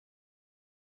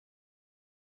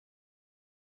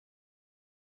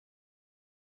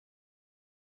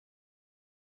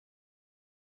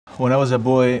When I was a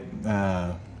boy,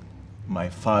 my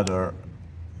father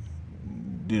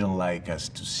didn't like us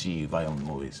to see violent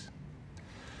movies.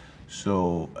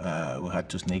 So we had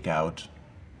to sneak out,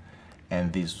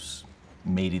 and this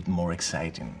made it more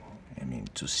exciting. I mean,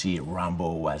 to see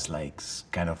Rambo was like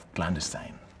kind of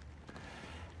clandestine.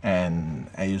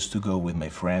 And I used to go with my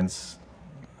friends,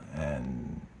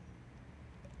 and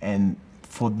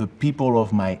for the people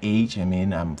of my age, I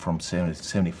mean, I'm from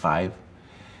 75,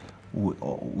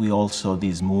 we all saw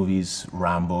these movies,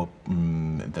 Rambo,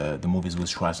 the movies with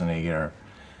Schwarzenegger,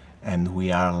 and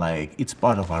we are like, it's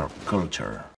part of our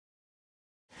culture.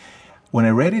 When I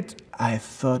read it, I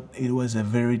thought it was a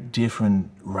very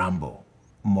different Rambo.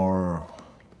 More,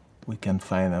 we can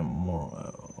find a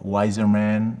more wiser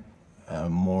man, a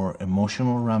more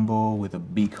emotional Rambo with a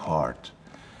big heart.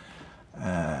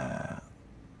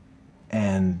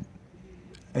 And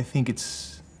I think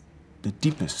it's the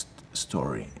deepest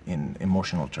story in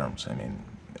emotional terms. I mean,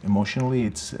 emotionally,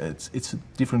 it's a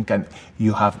different kind.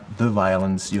 You have the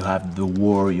violence, you have the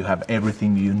war, you have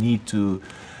everything you need to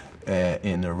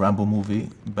in a Rambo movie,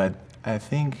 but I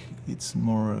think it's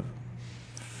more,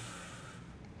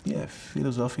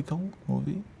 philosophical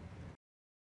movie.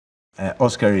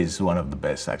 Oscar is one of the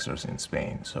best actors in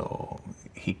Spain, so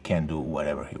he can do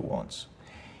whatever he wants.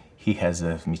 He has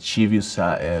a mischievous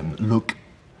look,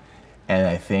 and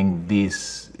I think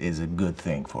this is a good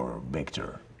thing for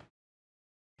Victor.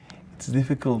 It's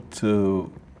difficult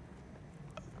to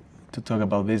talk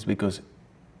about this because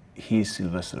he's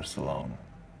Sylvester Stallone.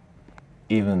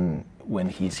 Even when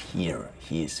he's here,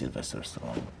 he is Sylvester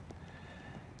Stallone.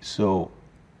 So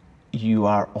you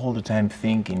are all the time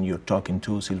thinking you're talking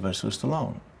to Sylvester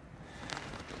Stallone.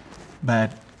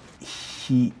 But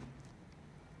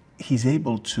he's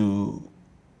able to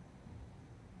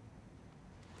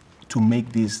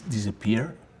make this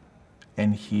disappear,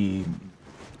 and he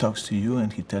talks to you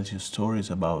and he tells you stories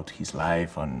about his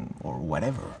life or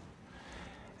whatever.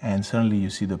 And suddenly you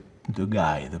see the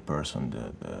guy, the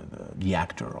person, the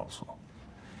actor also.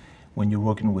 When you're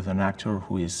working with an actor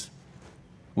who is,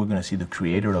 we're going to see the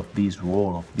creator of this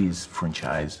role, of this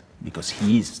franchise, because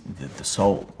he is the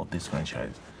soul of this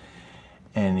franchise.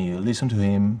 And you listen to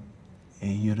him,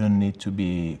 you don't need to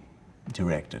be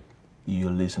directed. You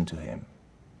listen to him.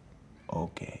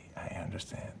 Okay, I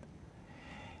understand.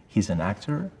 He's an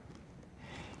actor.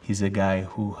 He's a guy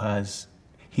who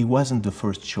he wasn't the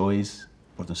first choice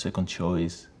or the second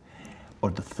choice or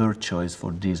the third choice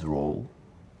for this role.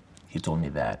 He told me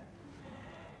that.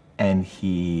 And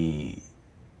he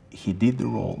did the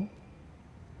role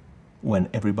when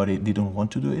everybody didn't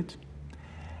want to do it.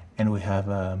 And we have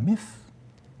a myth.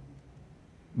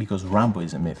 Because Rambo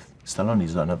is a myth. Stallone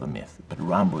is another myth, but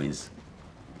Rambo is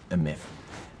a myth.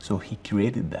 So he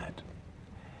created that.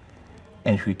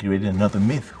 And he created another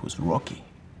myth, who's Rocky.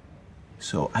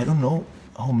 So I don't know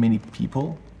how many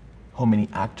people, how many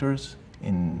actors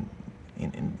in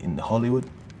Hollywood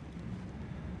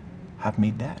have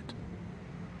made that.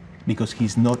 Because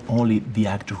he's not only the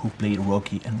actor who played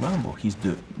Rocky and Rambo, he's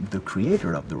the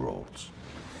creator of the roles.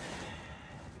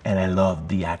 And I love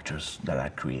the actors that are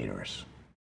creators.